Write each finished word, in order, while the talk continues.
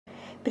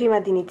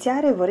Prima di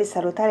iniziare vorrei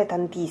salutare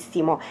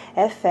tantissimo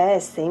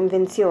FS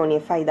Invenzioni e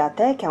Fai da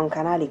Te, che ha un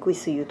canale qui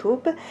su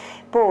YouTube,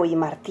 poi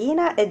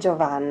Martina e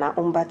Giovanna,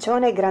 un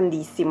bacione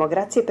grandissimo,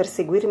 grazie per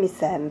seguirmi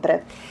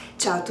sempre.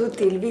 Ciao a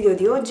tutti, il video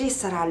di oggi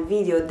sarà il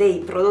video dei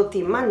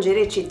prodotti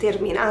mangerecci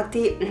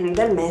terminati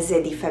del mese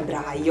di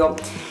febbraio.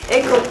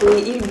 Ecco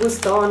qui il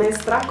bustone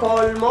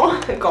stracolmo,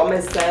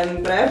 come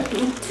sempre.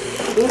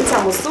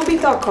 Iniziamo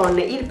subito con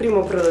il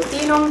primo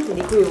prodottino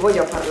di cui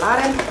voglio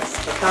parlare.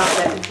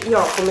 Aspettate, io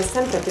come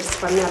sempre per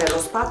risparmiare lo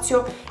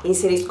spazio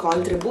inserisco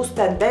altre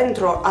buste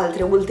dentro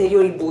altre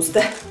ulteriori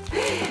buste.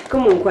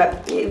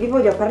 Comunque vi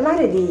voglio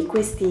parlare di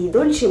questi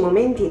dolci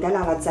momenti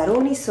della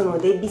Lazzaroni. Sono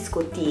dei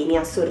biscottini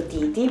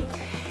assortiti,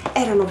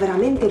 erano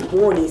veramente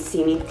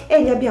buonissimi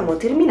e li abbiamo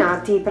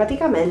terminati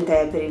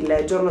praticamente per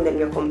il giorno del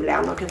mio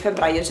compleanno, che a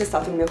febbraio c'è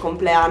stato il mio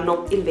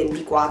compleanno, il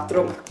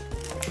 24.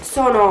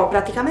 Sono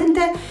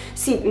praticamente,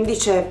 sì,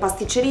 dice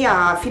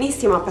pasticceria,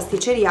 finissima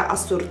pasticceria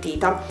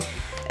assortita.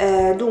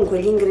 Dunque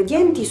gli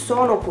ingredienti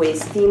sono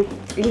questi.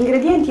 Gli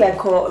ingredienti,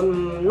 ecco,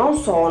 non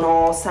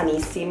sono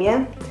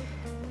sanissimi,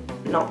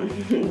 no,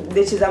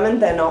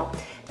 decisamente no,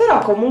 però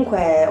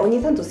comunque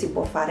ogni tanto si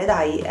può fare,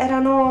 dai.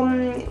 Erano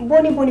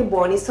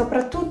buoni,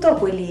 soprattutto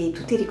quelli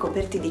tutti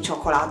ricoperti di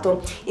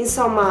cioccolato.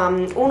 Insomma,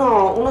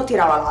 uno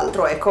tirava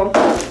l'altro, ecco,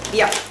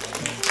 via.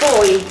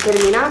 Poi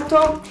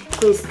terminato,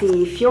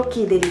 questi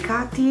fiocchi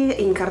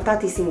delicati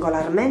incartati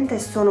singolarmente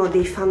sono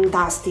dei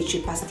fantastici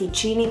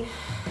pasticcini,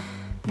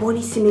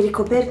 buonissimi,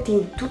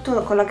 ricoperti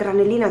tutto con la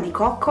granellina di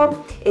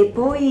cocco e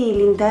poi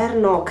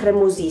l'interno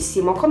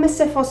cremosissimo, come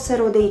se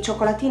fossero dei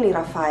cioccolatini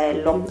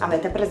Raffaello,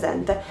 avete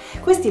presente?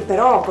 Questi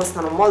però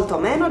costano molto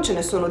meno, ce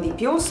ne sono di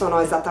più, sono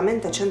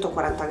esattamente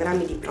 140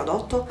 grammi di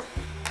prodotto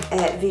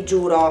e vi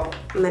giuro,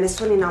 me ne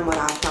sono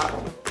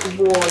innamorata.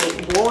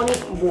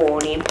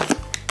 Buoni,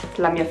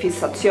 la mia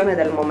fissazione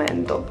del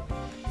momento.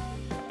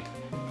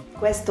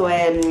 Questo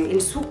è il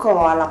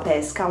succo alla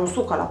pesca, un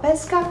succo alla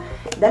pesca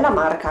della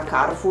marca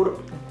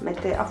Carrefour.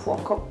 Mette a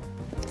fuoco,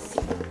 sì.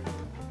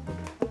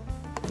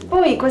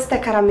 Poi queste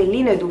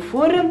caramelline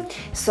Dufour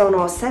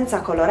sono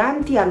senza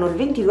coloranti, hanno il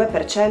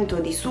 22%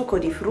 di succo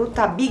di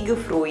frutta Big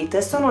Fruit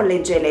e sono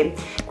le gelée,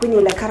 quindi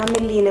le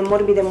caramelline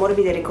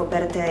morbide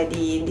ricoperte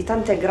di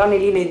tante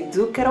granelline di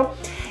zucchero,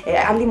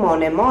 al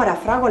limone, mora,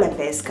 fragola e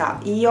pesca.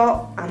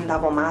 Io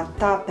andavo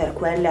matta per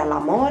quelle alla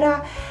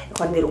mora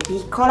quando ero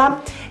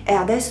piccola e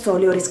adesso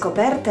le ho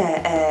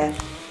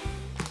riscoperte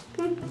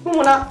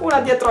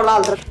una dietro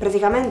l'altra.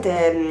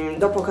 Praticamente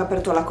dopo che ho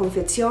aperto la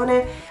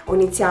confezione ho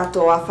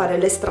iniziato a fare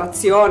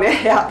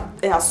l'estrazione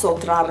e a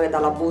sottrarre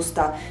dalla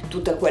busta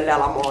tutte quelle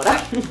alla mora.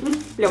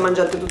 Le ho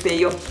mangiate tutte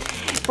io.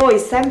 Poi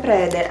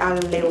sempre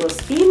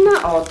all'Eurospin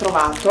ho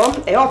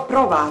trovato e ho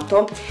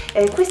provato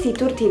questi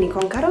tortini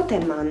con carote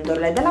e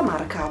mandorle della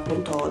marca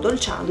appunto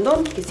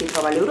Dolciando, che si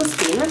trova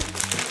all'Eurospin.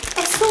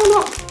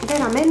 Sono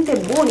veramente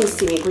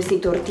buonissimi questi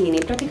tortini,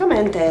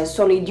 praticamente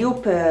sono i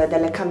dupe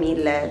delle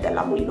Camille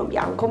della Mulino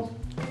Bianco,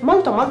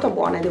 molto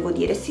buone devo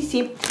dire,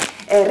 sì,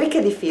 ricche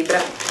di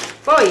fibre.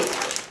 Poi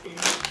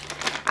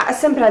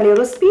sempre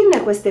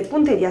all'Eurospin queste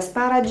punte di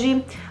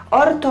asparagi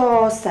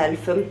Orto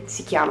Self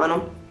si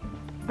chiamano.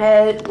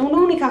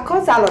 Un'unica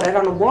cosa, allora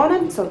erano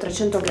buone, sono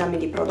 300 grammi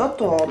di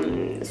prodotto,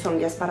 sono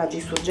gli asparagi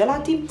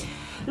surgelati.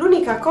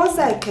 L'unica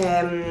cosa è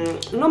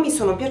che non mi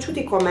sono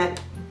piaciuti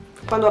come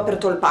quando ho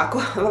aperto il pacco,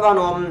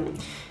 avevano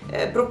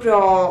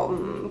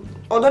proprio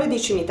odore di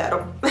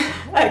cimitero,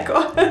 ecco.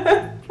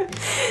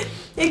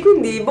 E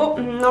quindi, boh,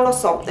 non lo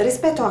so,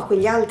 rispetto a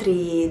quegli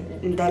altri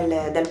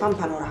del Pan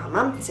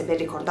Panorama, se vi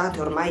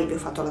ricordate ormai vi ho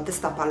fatto la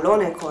testa a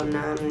pallone con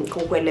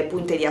quelle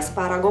punte di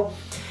asparago,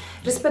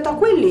 rispetto a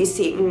quelli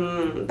sì,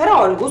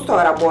 però il gusto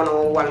era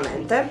buono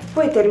ugualmente.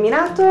 Poi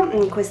terminato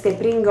queste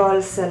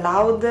Pringles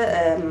Loud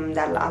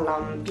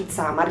alla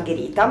pizza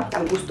margherita,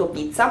 al gusto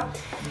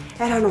pizza.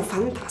 Erano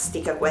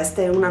fantastiche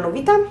queste, una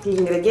novità. Gli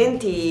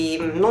ingredienti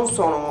non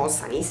sono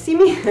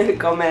sanissimi,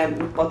 come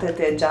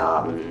potete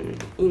già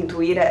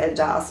intuire e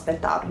già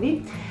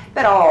aspettarvi,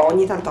 però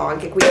ogni tanto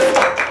anche qui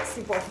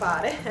si può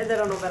fare ed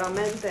erano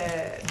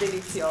veramente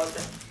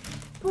deliziose.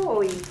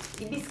 Poi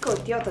i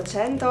biscotti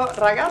 800,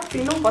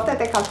 ragazzi, non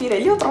potete capire,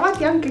 li ho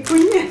trovati anche qui,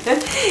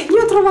 li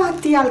ho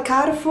trovati al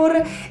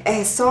Carrefour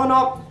e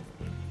sono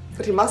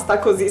rimasta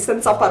così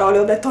senza parole.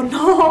 Ho detto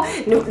no,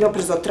 ne ho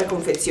preso 3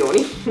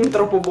 confezioni,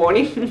 troppo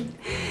buoni,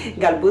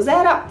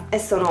 galbusera, e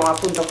sono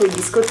appunto quei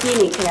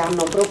biscottini che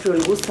hanno proprio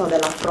il gusto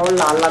della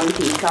frolla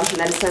all'antica,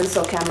 nel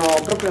senso che hanno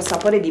proprio il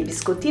sapore di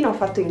biscottino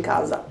fatto in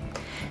casa.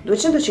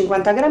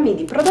 250 grammi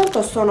di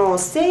prodotto, sono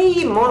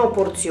 6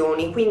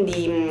 monoporzioni,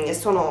 quindi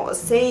sono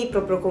 6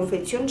 proprio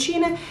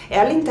confezioncine e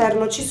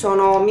all'interno ci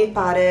sono, mi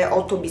pare,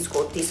 8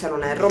 biscotti se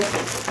non erro.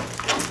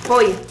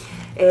 Poi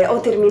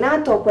ho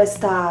terminato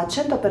questa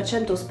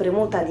 100%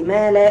 spremuta di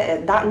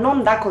mele,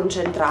 non da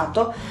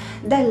concentrato,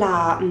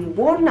 della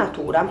Buona.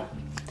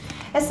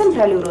 è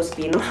sempre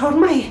all'Eurospin.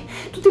 Ormai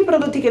tutti i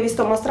prodotti che vi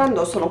sto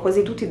mostrando sono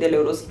quasi tutti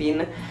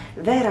dell'Eurospin,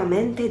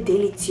 veramente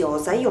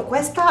deliziosa. Io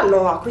questa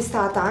l'ho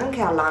acquistata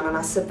anche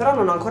all'ananas, però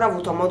non ho ancora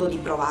avuto modo di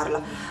provarla,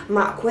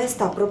 ma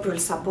questa ha proprio il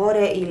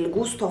sapore, il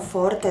gusto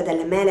forte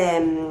delle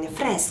mele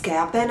fresche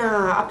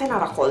appena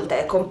raccolte,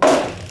 ecco,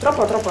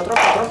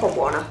 troppo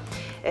buona.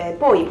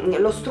 Poi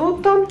lo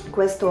strutto,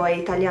 questo è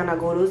Italiana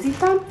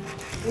Golosità.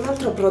 Un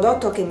altro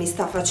prodotto che mi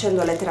sta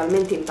facendo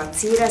letteralmente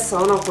impazzire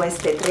sono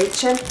queste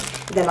trecce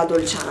della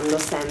Dolciando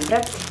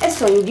sempre, e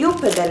sono i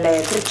dupe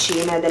delle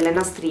treccine, delle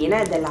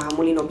nastrine della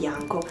Mulino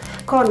Bianco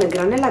con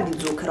granella di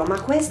zucchero,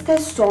 ma queste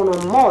sono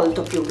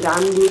molto più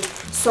grandi,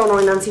 sono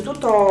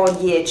innanzitutto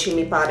 10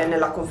 mi pare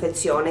nella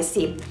confezione,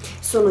 sì,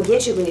 sono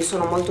 10, quindi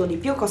sono molto di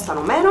più,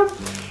 costano meno,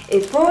 e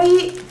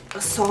poi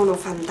sono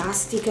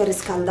fantastiche,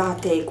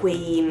 riscaldate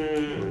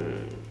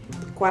quei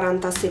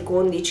 40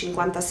 secondi,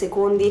 50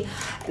 secondi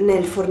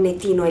nel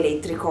fornettino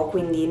elettrico,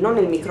 quindi non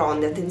nel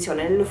microonde,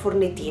 attenzione, nel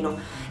fornettino.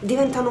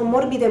 Diventano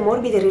morbide,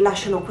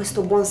 rilasciano questo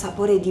buon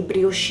sapore di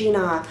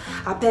briochina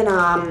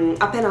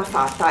appena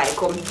fatta,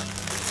 ecco.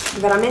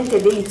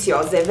 Veramente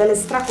deliziose, ve le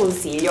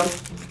straconsiglio.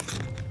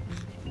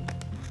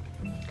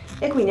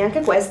 E quindi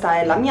anche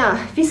questa è la mia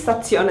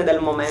fissazione del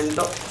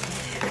momento.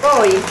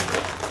 Poi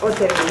ho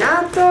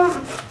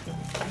terminato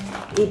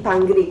i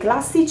pan gris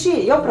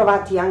classici, li ho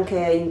provati anche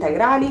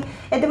integrali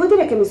e devo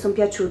dire che mi sono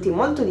piaciuti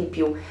molto di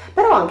più,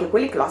 però anche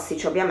quelli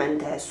classici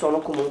ovviamente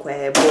sono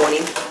comunque buoni.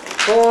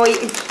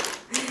 Poi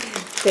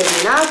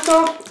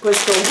terminato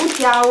questo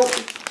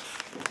Ciao,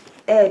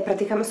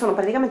 sono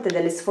praticamente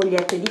delle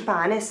sfogliette di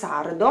pane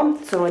sardo,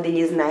 sono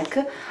degli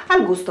snack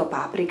al gusto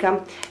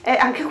paprika, e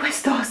anche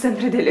questo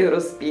sempre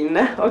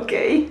dell'Eurospin,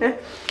 ok?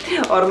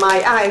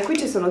 Ormai, e qui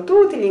ci sono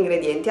tutti gli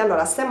ingredienti.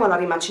 Allora, semola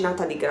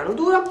rimacinata di grano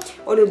duro,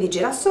 olio di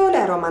girasole,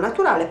 aroma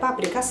naturale,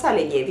 paprika,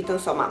 sale e lievito,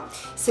 insomma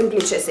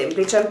semplice.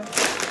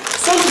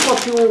 Sono un po'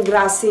 più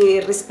grassi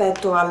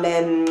rispetto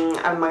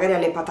magari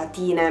alle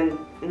patatine,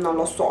 non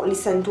lo so, li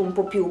sento un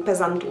po' più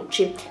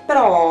pesantucci,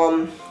 però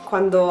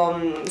quando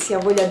si ha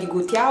voglia di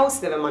Ciao si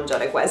deve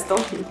mangiare questo.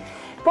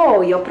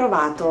 Poi ho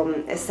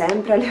provato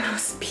sempre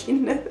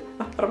all'Eurospin,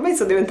 ormai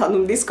sto diventando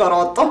un disco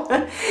rotto,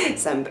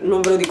 sempre, non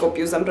ve lo dico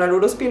più, sempre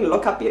all'Eurospin, lo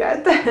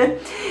capirete.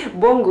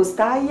 Buon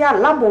gustaia,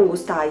 la buon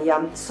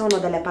gustaia sono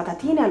delle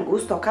patatine al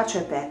gusto cacio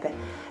e pepe.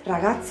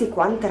 Ragazzi,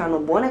 quante erano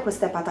buone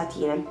queste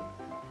patatine,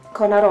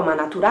 con aroma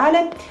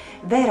naturale,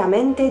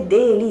 veramente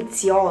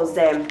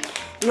deliziose.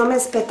 Non mi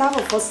aspettavo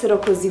fossero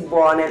così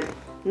buone.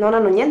 Non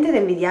hanno niente da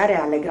invidiare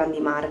alle grandi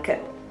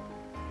marche.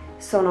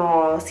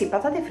 Sono, sì,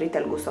 patate fritte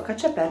al gusto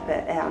cacio e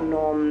pepe e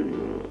hanno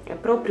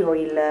proprio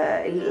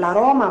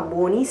l'aroma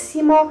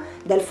buonissimo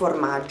del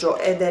formaggio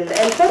e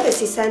il pepe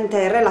si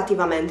sente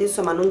relativamente,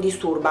 insomma non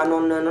disturba,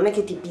 non è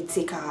che ti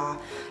pizzica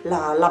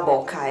la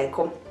bocca,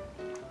 ecco.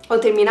 Ho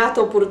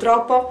terminato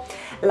purtroppo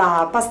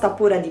la pasta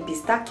pura di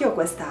pistacchio,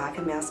 questa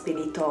che mi ha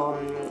spedito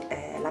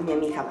la mia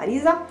amica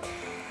Marisa.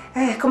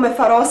 Come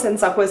farò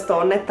senza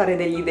questo nettare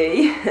degli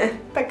dei?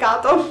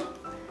 Peccato.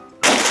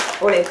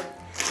 Olè,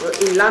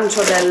 il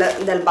lancio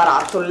del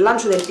barattolo, il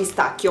lancio del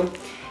pistacchio.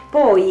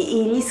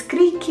 Poi gli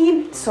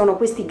scricchi sono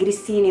questi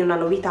grissini, una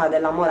novità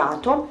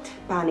dell'Amorato,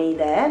 pane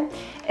idee,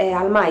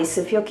 al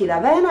mais, fiocchi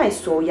d'avena e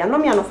soia. Non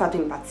mi hanno fatto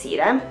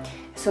impazzire.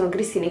 Sono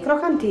grissini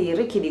croccanti,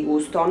 ricchi di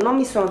gusto, non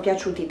mi sono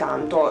piaciuti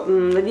tanto.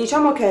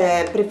 Diciamo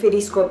che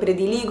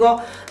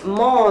prediligo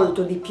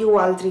molto di più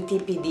altri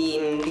tipi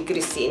di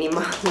grissini,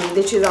 ma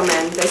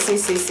decisamente,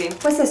 sì.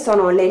 Queste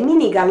sono le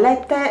mini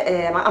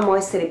gallette, amo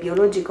essere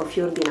biologico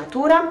fior di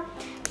natura,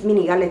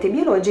 mini gallette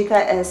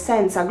biologiche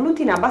senza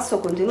glutine, a basso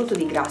contenuto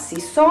di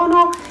grassi.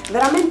 Sono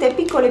veramente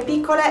piccole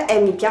e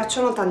mi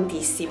piacciono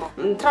tantissimo,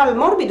 tra il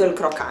morbido e il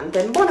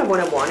croccante,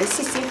 buone,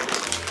 sì.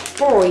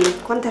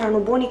 Poi, quanto erano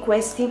buoni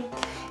questi?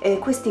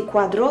 Questi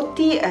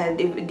quadrotti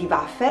di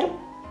wafer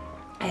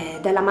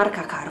della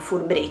marca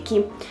Carrefour,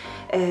 Brechi,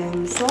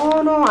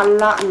 sono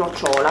alla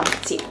nocciola,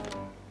 sì.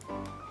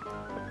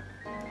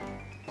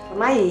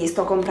 Ormai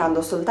sto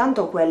comprando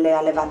soltanto quelle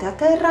allevate a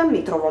terra,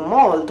 mi trovo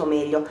molto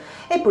meglio,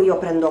 e poi io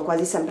prendo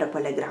quasi sempre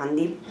quelle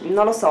grandi.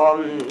 Non lo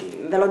so,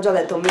 ve l'ho già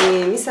detto,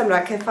 mi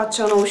sembra che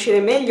facciano uscire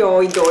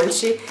meglio i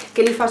dolci,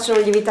 che li facciano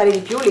lievitare di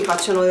più, li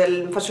facciano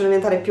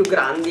diventare più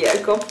grandi,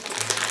 ecco.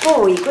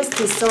 Poi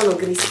questi sono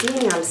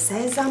grissini al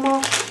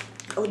sesamo,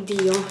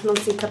 oddio, non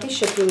si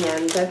capisce più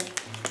niente,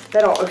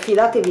 però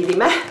fidatevi di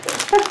me.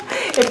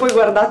 E poi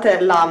guardate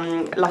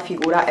la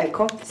figura,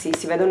 ecco, sì,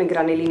 si vedono i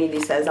granellini di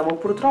sesamo.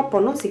 Purtroppo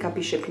non si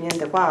capisce più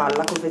niente, qua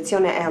la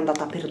confezione è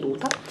andata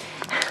perduta.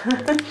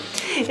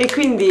 E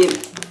quindi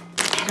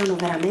erano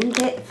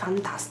veramente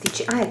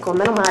fantastici. Ecco,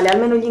 meno male,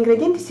 almeno gli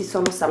ingredienti si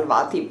sono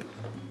salvati.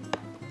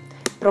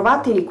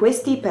 Provateli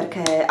questi,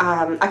 perché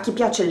a chi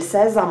piace il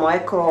sesamo,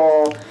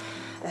 ecco,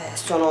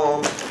 sono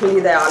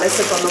l'ideale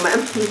secondo me.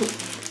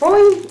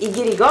 Poi i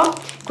ghirigò,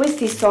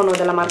 questi sono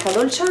della marca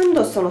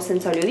Dolciando, sono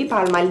senza olio di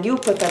palma, il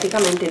dupe è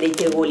praticamente dei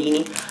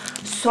tegolini,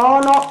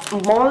 sono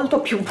molto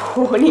più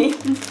buoni,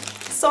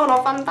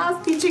 sono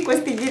fantastici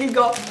questi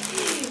ghirigò.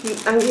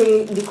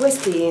 anche di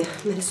questi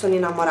me ne sono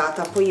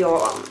innamorata. Poi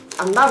io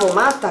andavo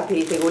matta per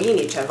i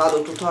tegolini, cioè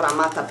vado tuttora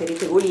matta per i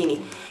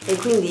tegolini, e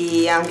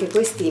quindi anche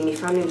questi mi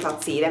fanno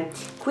impazzire.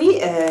 Qui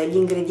gli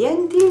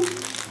ingredienti,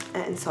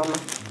 insomma,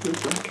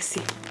 anche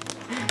sì,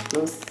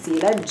 non si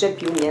legge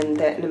più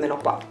niente nemmeno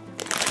qua.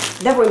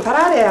 Devo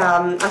imparare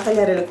a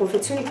tagliare le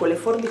confezioni con le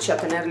forbici, a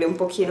tenerle un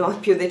pochino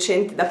più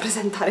decenti da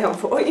presentare a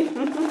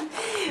voi.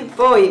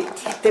 Poi,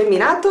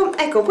 terminato,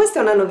 ecco, questa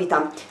è una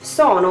novità,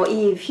 sono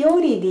i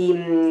fiori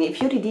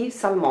di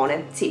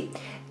salmone, sì,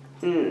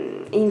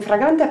 in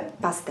fragrante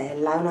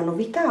pastella, è una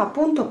novità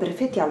appunto,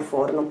 perfetti al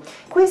forno.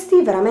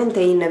 Questi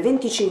veramente in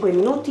 25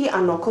 minuti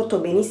hanno cotto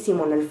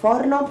benissimo nel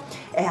forno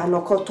e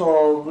hanno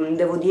cotto,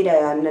 devo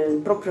dire,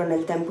 proprio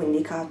nel tempo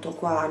indicato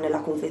qua nella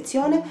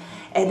confezione,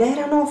 ed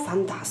erano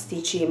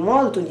fantastici,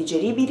 molto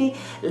digeribili.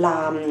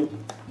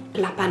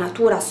 La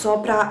panatura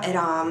sopra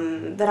era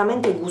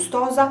veramente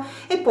gustosa,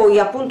 e poi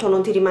appunto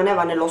non ti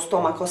rimaneva nello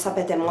stomaco.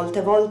 Sapete,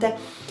 molte volte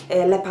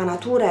le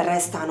panature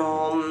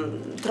restano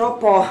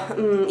troppo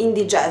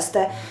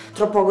indigeste,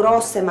 troppo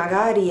grosse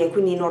magari, e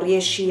quindi non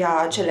riesci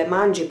ce le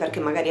mangi perché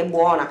magari è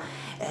buona,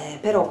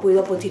 però poi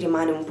dopo ti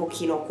rimane un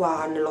pochino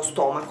qua nello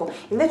stomaco.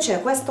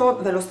 Invece questo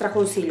ve lo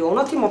straconsiglio, un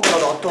ottimo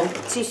prodotto,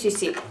 sì sì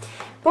sì.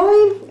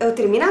 Poi ho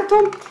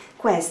terminato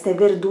queste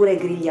verdure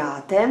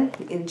grigliate,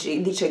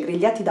 dice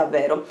grigliati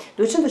davvero,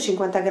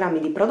 250 grammi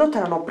di prodotto,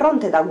 erano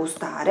pronte da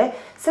gustare,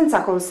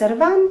 senza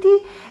conservanti,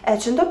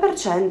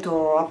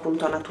 100%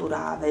 appunto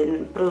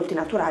prodotti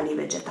naturali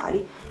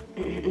vegetali.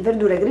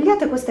 Verdure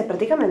grigliate, queste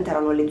praticamente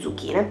erano le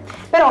zucchine,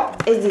 però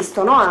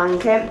esistono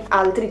anche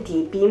altri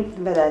tipi,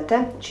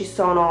 vedete, ci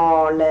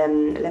sono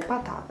le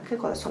patate. Che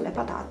cosa sono le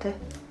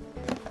patate?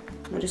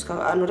 Non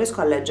riesco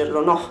a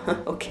leggerlo, no,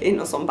 ok,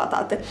 non sono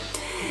patate,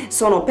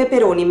 sono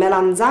peperoni,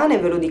 melanzane,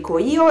 ve lo dico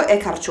io, e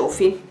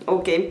carciofi,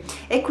 ok,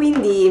 e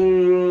quindi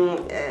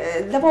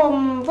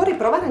vorrei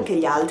provare anche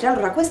gli altri.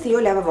 Allora, queste io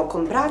le avevo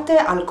comprate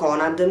al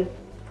Conad,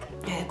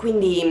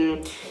 quindi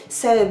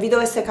se vi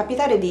dovesse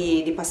capitare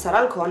di passare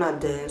al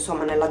Conad,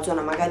 insomma nella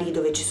zona magari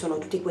dove ci sono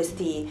tutti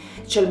questi,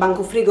 c'è il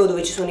banco frigo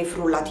dove ci sono i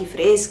frullati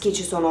freschi,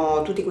 ci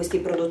sono tutti questi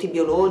prodotti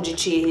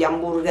biologici, gli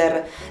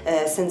hamburger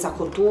senza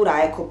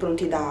cottura, ecco,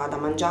 pronti da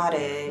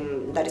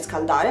mangiare, da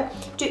riscaldare,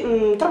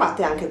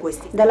 trovate anche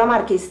questi della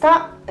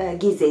marchista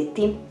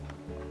Ghisetti,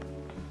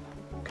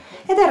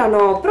 ed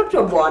erano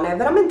proprio buone,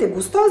 veramente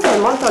gustose e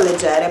molto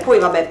leggere. Poi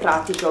vabbè,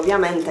 pratiche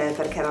ovviamente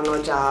perché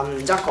erano già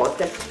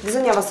cotte,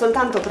 bisognava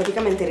soltanto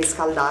praticamente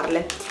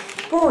riscaldarle.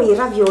 Poi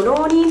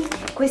ravioloni,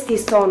 questi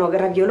sono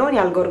ravioloni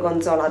al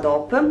gorgonzola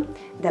DOP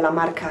della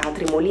marca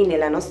Tremolini,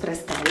 le nostre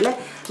stelle,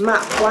 ma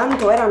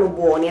quanto erano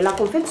buoni. La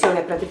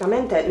confezione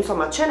praticamente,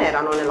 insomma ce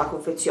n'erano nella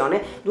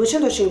confezione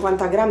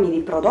 250 grammi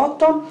di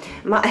prodotto,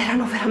 ma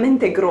erano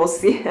veramente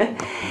grossi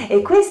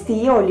e questi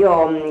io li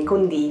ho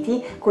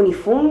conditi con i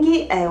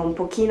funghi e un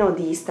pochino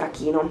di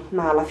stracchino,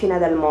 ma alla fine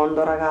del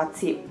mondo,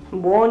 ragazzi,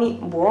 buoni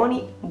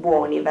buoni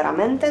buoni,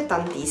 veramente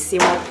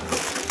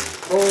tantissimo.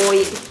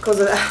 Poi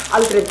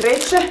altre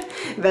trecce,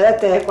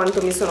 vedete quanto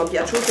mi sono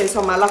piaciute,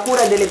 insomma la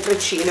cura delle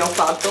treccine ho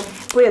fatto.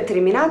 Poi ho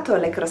terminato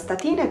le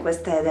crostatine,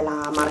 queste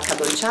della marca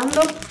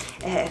Dolciando,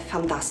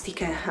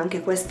 fantastiche,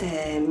 anche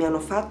queste mi hanno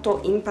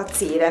fatto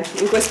impazzire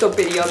in questo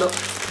periodo.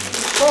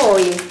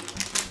 Poi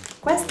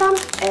questa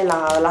è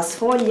la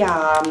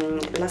sfoglia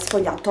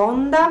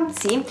tonda,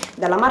 sì,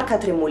 della marca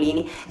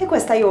Tremolini, e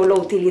questa io l'ho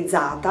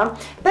utilizzata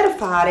per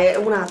fare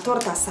una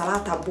torta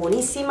salata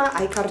buonissima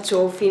ai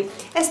carciofi,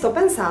 e sto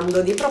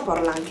pensando di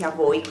proporla anche a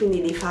voi,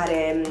 quindi di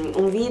fare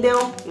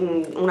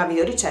una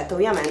videoricetta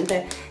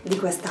ovviamente di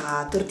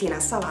questa tortina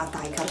salata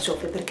ai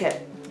carciofi,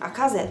 perché a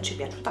casa ci è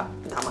piaciuta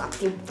da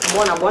matti,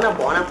 buona buona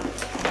buona.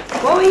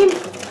 Poi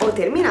ho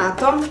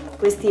terminato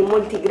questi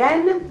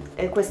multigrain,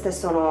 queste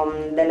sono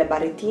delle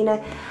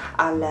barrettine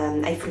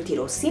ai frutti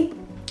rossi,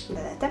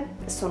 vedete,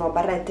 sono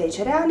barrette ai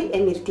cereali e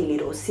mirtilli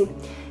rossi,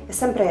 e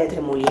sempre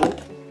Tremolini.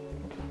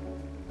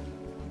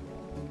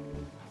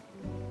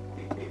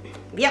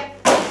 Via!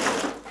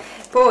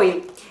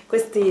 Poi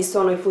questi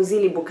sono i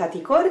fusilli bucati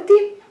corti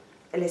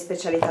e le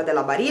specialità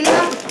della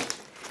Barilla.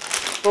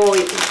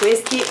 Poi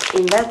questi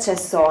invece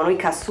sono i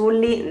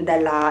cassulli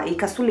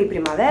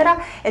primavera,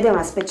 ed è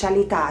una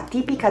specialità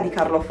tipica di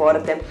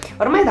Carloforte.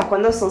 Ormai da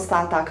quando sono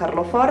stata a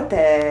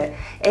Carloforte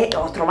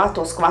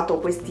ho scovato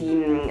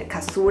questi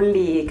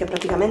cassulli che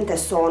praticamente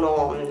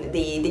sono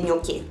dei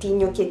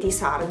gnocchietti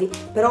sardi,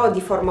 però di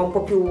forma un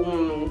po'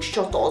 più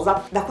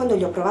cicciottosa. Da quando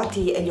li ho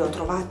provati e li ho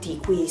trovati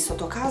qui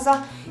sotto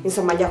casa,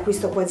 insomma li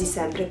acquisto quasi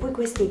sempre. Poi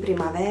questi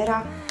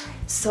primavera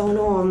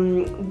sono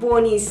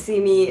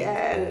buonissimi,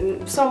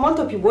 sono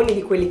molto più buoni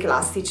di quelli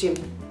classici,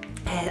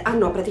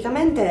 hanno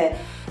praticamente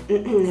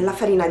la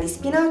farina di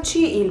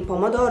spinaci, il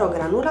pomodoro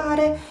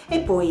granulare e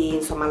poi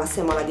insomma la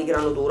semola di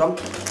grano duro.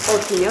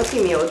 Ottimi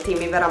ottimi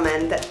ottimi,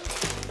 veramente.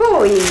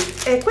 Poi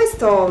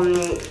questo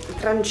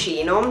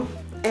trancino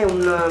è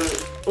un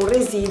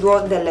residuo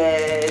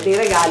dei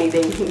regali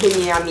dei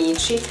miei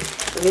amici.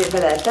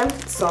 Vedete,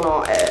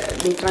 sono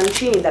dei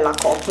trancini della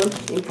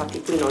Coop,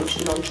 infatti qui non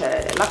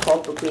c'è la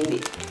Coop,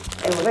 quindi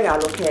è un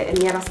regalo che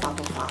mi era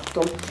stato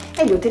fatto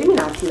e li ho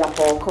terminati da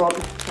poco.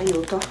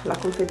 Aiuto, la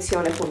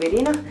confezione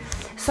poverina.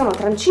 Sono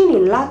trancini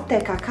in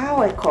latte,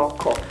 cacao e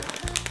cocco.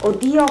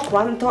 Oddio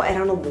quanto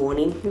erano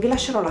buoni. Vi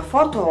lascerò la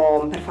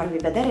foto per farvi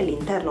vedere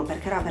l'interno,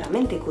 perché era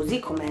veramente così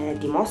come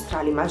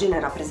dimostra l'immagine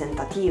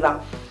rappresentativa.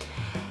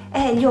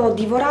 E li ho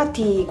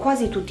divorati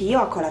quasi tutti io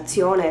a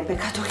colazione,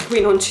 peccato che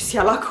qui non ci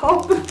sia la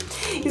Coop.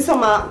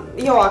 Insomma,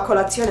 io a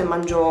colazione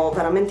mangio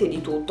veramente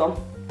di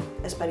tutto.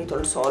 È sparito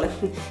il sole,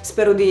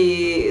 spero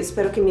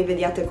che mi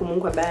vediate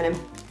comunque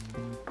bene.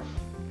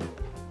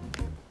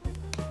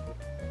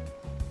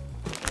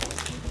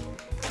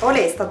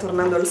 Olè, sta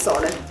tornando il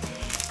sole.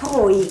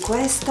 Poi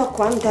questo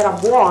quanto era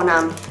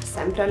buona,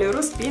 sempre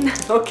all'Eurospin,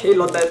 ok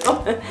l'ho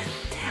detto.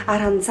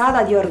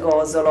 Aranzada di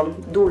orgosolo,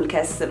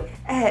 dulces,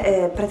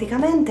 e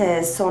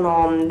praticamente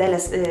sono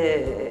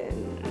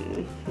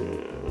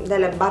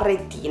delle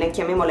barrettine,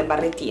 chiamiamole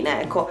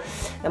barrettine, ecco,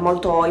 in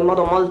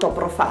modo molto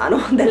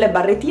profano, delle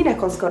barrettine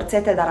con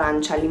scorzette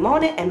d'arancia,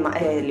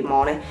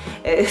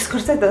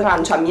 scorzette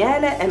d'arancia,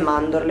 miele e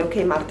mandorle. Ok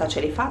Marta,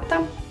 ce l'hai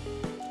fatta?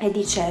 E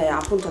dice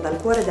appunto dal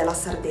cuore della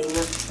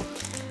Sardegna.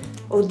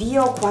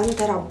 Oddio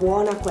quanto era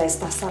buona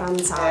questa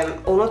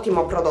saranzana, un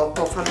ottimo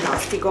prodotto,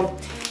 fantastico.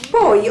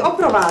 Poi ho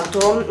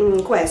provato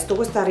questo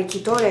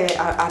arricchitore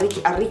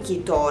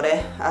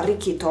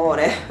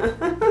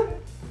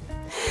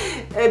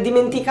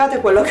dimenticate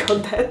quello che ho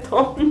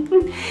detto.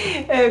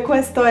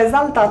 Questo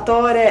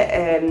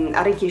esaltatore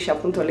arricchisce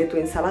appunto le tue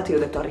insalate. Io ho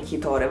detto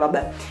arricchitore,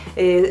 vabbè,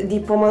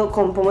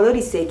 con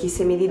pomodori secchi,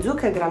 semi di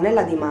zucca e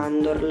granella di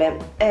mandorle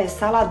e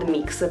salad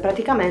mix.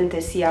 Praticamente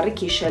si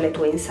arricchisce le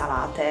tue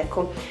insalate,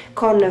 ecco,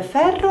 con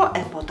ferro e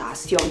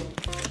potassio.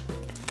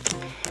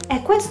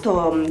 E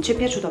questo ci è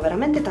piaciuto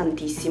veramente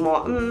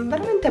tantissimo,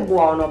 veramente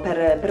buono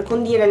per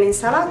condire le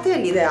insalate,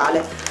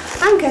 l'ideale.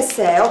 Anche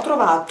se ho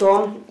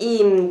trovato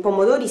i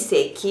pomodori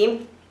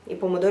secchi, i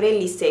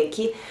pomodorelli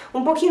secchi,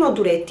 un pochino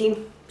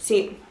duretti,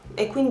 sì,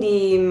 e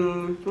quindi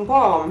un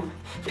po'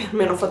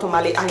 mi hanno fatto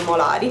male ai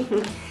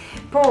molari.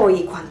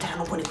 Poi quanto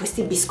erano buoni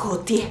questi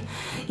biscotti.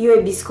 Io e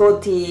i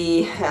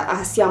biscotti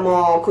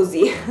siamo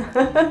così.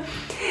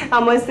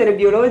 Amo essere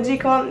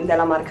biologico,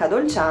 della marca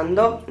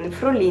Dolciando,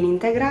 frullini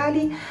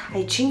integrali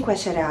ai 5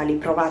 cereali.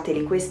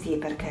 Provateli questi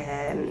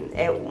perché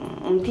è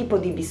un tipo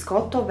di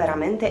biscotto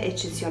veramente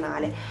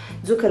eccezionale.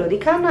 Zucchero di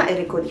canna e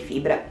ricco di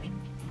fibre.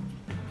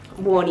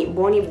 Buoni,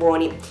 buoni,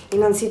 buoni.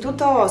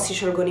 Innanzitutto si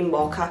sciolgono in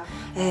bocca.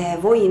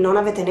 Voi non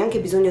avete neanche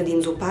bisogno di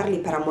inzupparli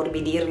per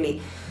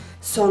ammorbidirli.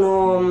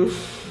 Sono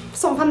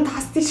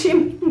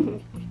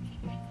fantastici.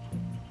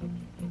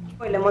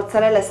 Poi le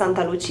mozzarelle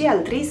Santa Lucia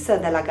al tris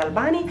della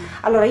Galbani.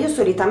 Allora io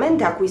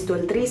solitamente acquisto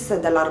il tris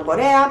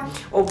dell'Arborea,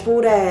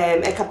 oppure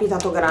è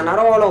capitato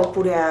Granarolo,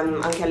 oppure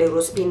anche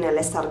all'Eurospin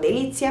le Star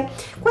Delizie.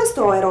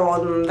 Questo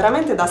ero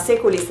veramente da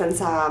secoli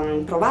senza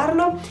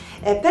provarlo,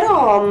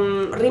 però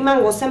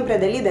rimango sempre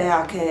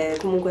dell'idea che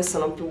comunque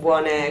sono più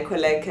buone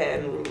quelle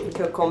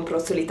che compro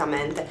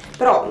solitamente.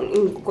 Però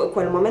in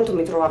quel momento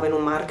mi trovavo in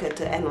un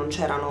market e non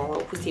c'erano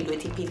questi due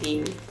tipi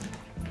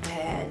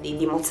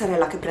di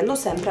mozzarella che prendo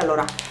sempre,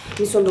 allora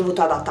mi sono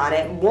dovuta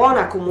adattare.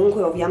 Buona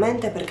comunque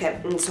ovviamente,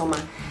 perché insomma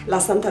la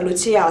Santa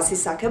Lucia si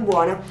sa che è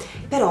buona,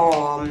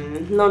 però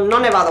non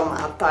ne vado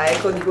matta,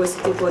 ecco, di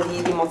questo tipo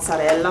di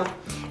mozzarella.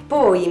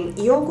 Poi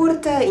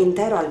yogurt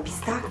intero al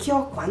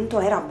pistacchio, quanto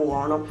era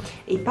buono.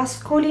 I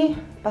pascoli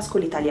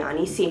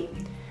italiani, sì,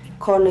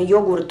 con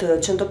yogurt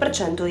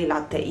 100% di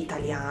latte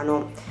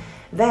italiano,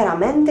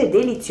 veramente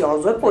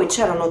delizioso. E poi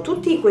c'erano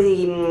tutti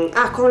quei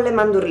con le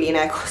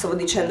mandorline, ecco, stavo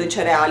dicendo i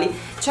cereali,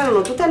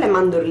 c'erano tutte le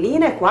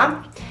mandorline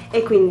qua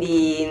e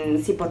quindi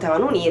si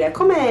potevano unire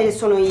come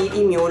sono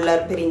i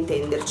Müller, per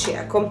intenderci,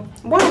 ecco.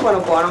 Buono buono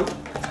buono.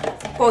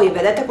 Poi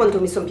vedete quanto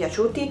mi sono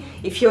piaciuti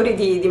i fiori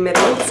di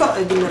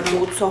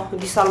merluzzo,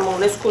 di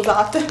salmone,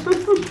 scusate.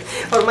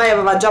 Ormai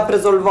aveva già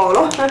preso il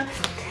volo.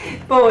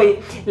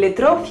 Poi le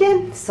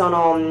trofie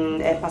sono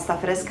pasta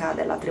fresca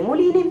della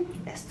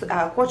Tremolini,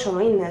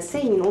 cuociono in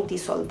 6 minuti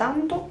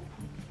soltanto.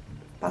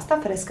 Pasta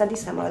fresca di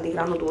semola di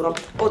grano duro,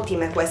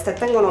 ottime queste,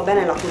 tengono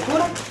bene la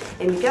cottura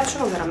e mi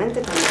piacciono veramente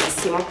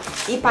tantissimo.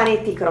 I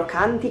panetti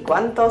croccanti,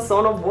 quanto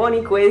sono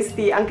buoni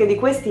questi, anche di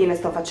questi ne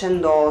sto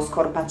facendo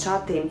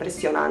scorpacciate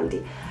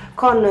impressionanti,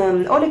 con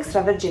olio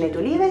extravergine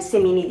d'olive e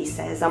semini di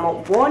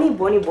sesamo, buoni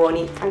buoni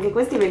buoni, anche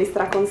questi ve li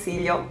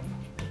straconsiglio.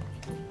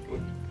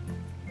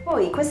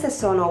 Poi queste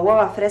sono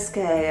uova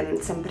fresche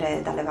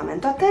sempre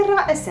d'allevamento a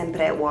terra e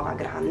sempre uova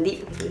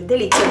grandi,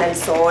 delizie del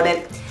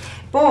sole.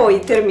 Poi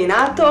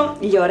terminato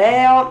gli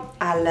Oreo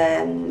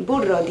al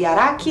burro di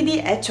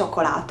arachidi e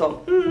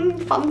cioccolato,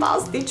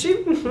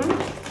 fantastici,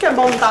 che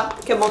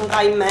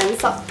bontà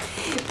immensa.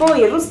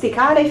 Poi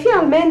rusticare,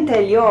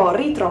 finalmente li ho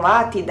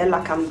ritrovati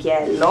della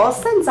Campiello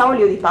senza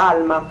olio di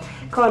palma,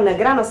 con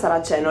grano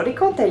saraceno,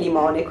 ricotta e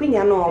limone, quindi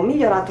hanno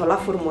migliorato la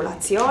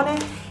formulazione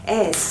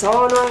e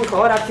sono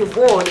ancora più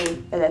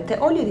buoni. Vedete,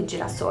 olio di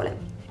girasole,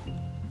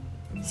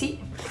 sì.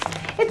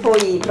 e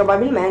poi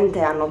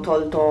probabilmente hanno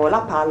tolto la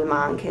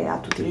palma anche a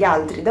tutti gli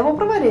altri. Devo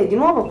provare di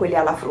nuovo quelli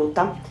alla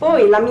frutta.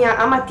 Poi la mia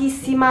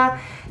amatissima,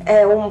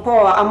 un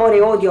po' amore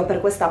e odio per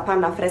questa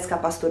panna fresca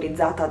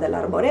pastorizzata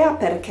dell'Arborea,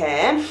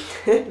 perché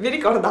vi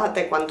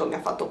ricordate quanto mi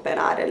ha fatto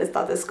penare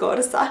l'estate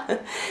scorsa?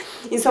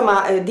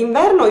 Insomma,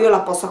 d'inverno io la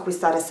posso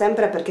acquistare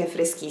sempre perché è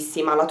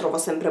freschissima, la trovo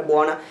sempre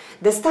buona.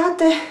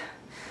 D'estate,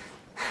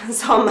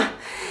 insomma,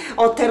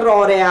 ho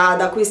terrore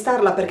ad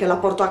acquistarla perché la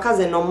porto a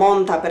casa e non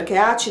monta perché è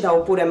acida,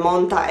 oppure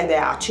monta ed è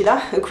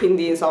acida,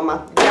 quindi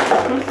insomma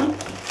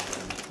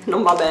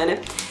non va bene.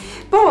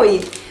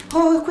 Poi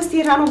questi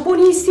erano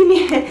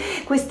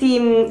buonissimi,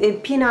 questi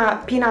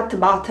peanut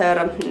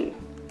butter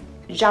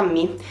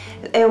giammi,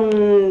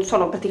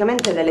 sono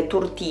praticamente delle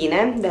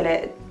tortine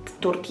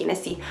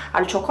sì,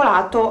 al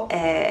cioccolato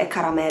e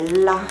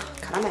caramella,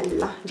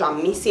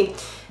 giammi, sì.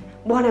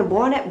 Buone,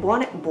 buone,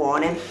 buone,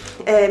 buone.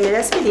 Me le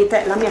ha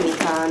spedite la mia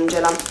amica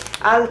Angela.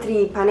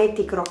 Altri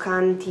panetti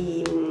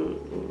croccanti,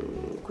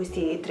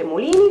 questi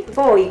tremolini.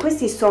 Poi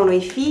questi sono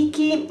i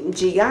fichi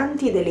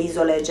giganti delle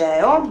isole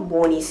Egeo,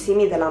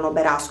 buonissimi, della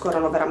Noberasco,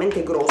 erano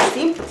veramente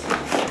grossi.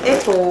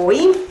 E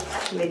poi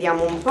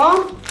vediamo un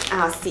po'.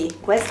 Ah sì,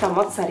 questa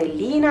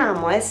mozzarellina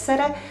amo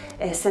essere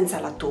senza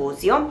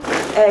lattosio,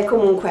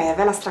 comunque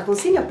ve la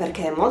straconsiglio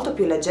perché è molto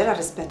più leggera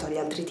rispetto agli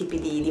altri tipi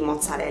di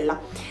mozzarella.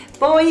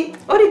 Poi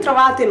ho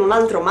ritrovato in un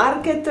altro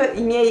market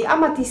i miei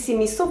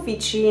amatissimi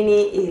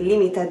sofficini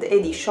limited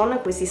edition,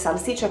 questi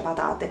salsicce e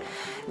patate.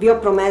 Vi ho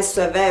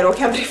promesso, è vero,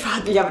 che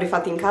li avrei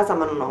fatti in casa,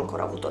 ma non ho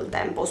ancora avuto il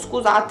tempo,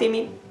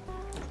 scusatemi,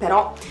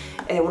 però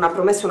è una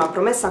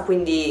promessa,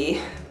 quindi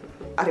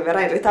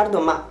arriverà in ritardo,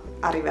 ma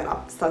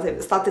arriverà,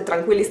 state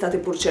tranquilli, state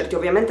pur certi.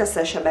 Ovviamente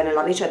se esce bene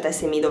la ricetta e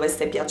se mi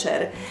dovesse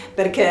piacere,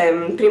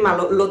 perché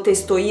prima lo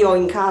testo io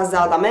in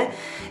casa da me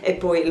e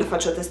poi lo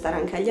faccio testare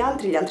anche agli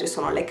altri. Gli altri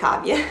sono le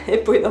cavie e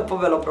poi dopo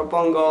ve lo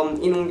propongo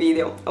in un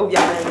video,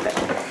 ovviamente.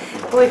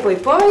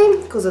 Poi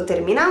cosa ho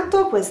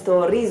terminato?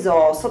 Questo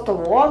riso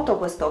sottovuoto,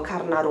 questo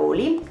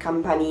carnaroli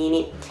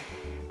campanini,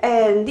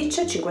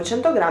 dice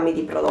 500 grammi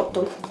di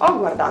prodotto. Oh,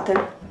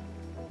 guardate,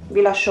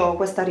 vi lascio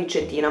questa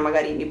ricettina,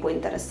 magari vi può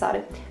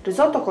interessare.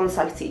 Risotto con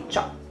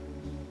salsiccia.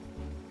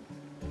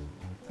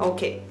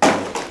 Ok,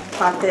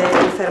 fate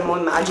il fermo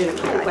immagine.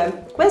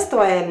 Comunque, questo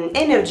è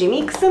Energy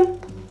Mix,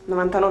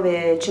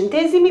 99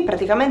 centesimi,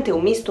 praticamente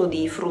un misto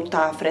di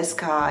frutta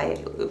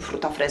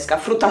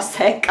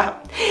secca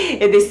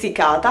ed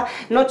essiccata,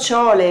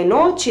 nocciole,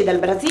 noci del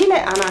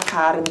Brasile,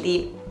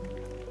 anacardi.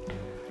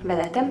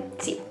 Vedete?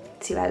 Sì,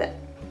 si vede.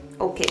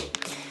 Ok,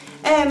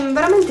 è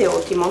veramente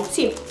ottimo,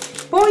 sì.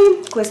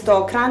 Poi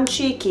questo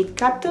crunchy Kit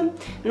Kat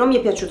non mi è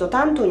piaciuto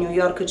tanto, New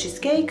York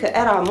Cheesecake,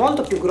 era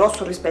molto più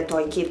grosso rispetto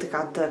ai Kit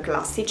Kat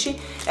classici,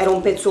 era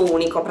un pezzo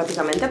unico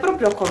praticamente,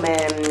 proprio come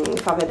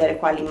fa vedere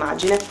qua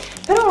l'immagine,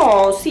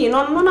 però sì,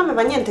 non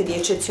aveva niente di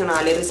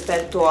eccezionale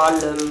rispetto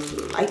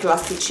ai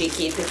classici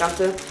Kit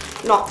Kat,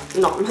 no,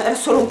 era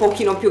solo un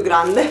pochino più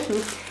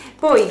grande.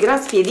 Poi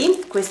Gran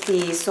Spiedì,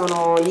 questi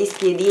sono gli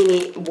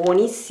spiedini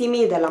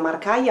buonissimi della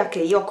marcaia che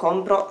io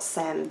compro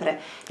sempre,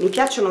 mi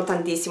piacciono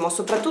tantissimo,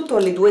 soprattutto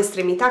le due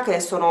estremità che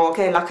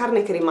è la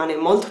carne che rimane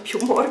molto più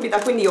morbida,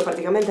 quindi io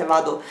praticamente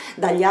vado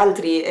dagli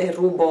altri e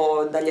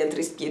rubo dagli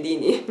altri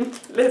spiedini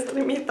le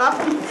estremità.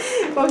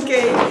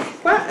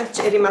 Ok, qua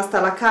è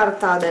rimasta la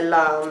carta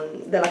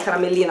della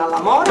caramellina alla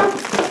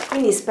mora.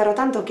 Quindi spero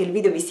tanto che il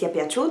video vi sia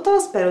piaciuto,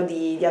 spero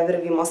di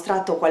avervi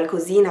mostrato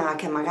qualcosina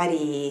che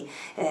magari,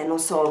 non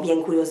so, vi ha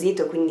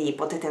incuriosito e quindi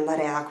potete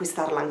andare ad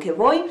acquistarla anche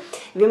voi.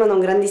 Vi mando un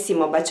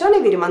grandissimo bacione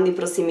e vi rimando ai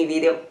prossimi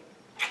video.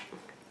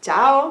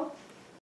 Ciao!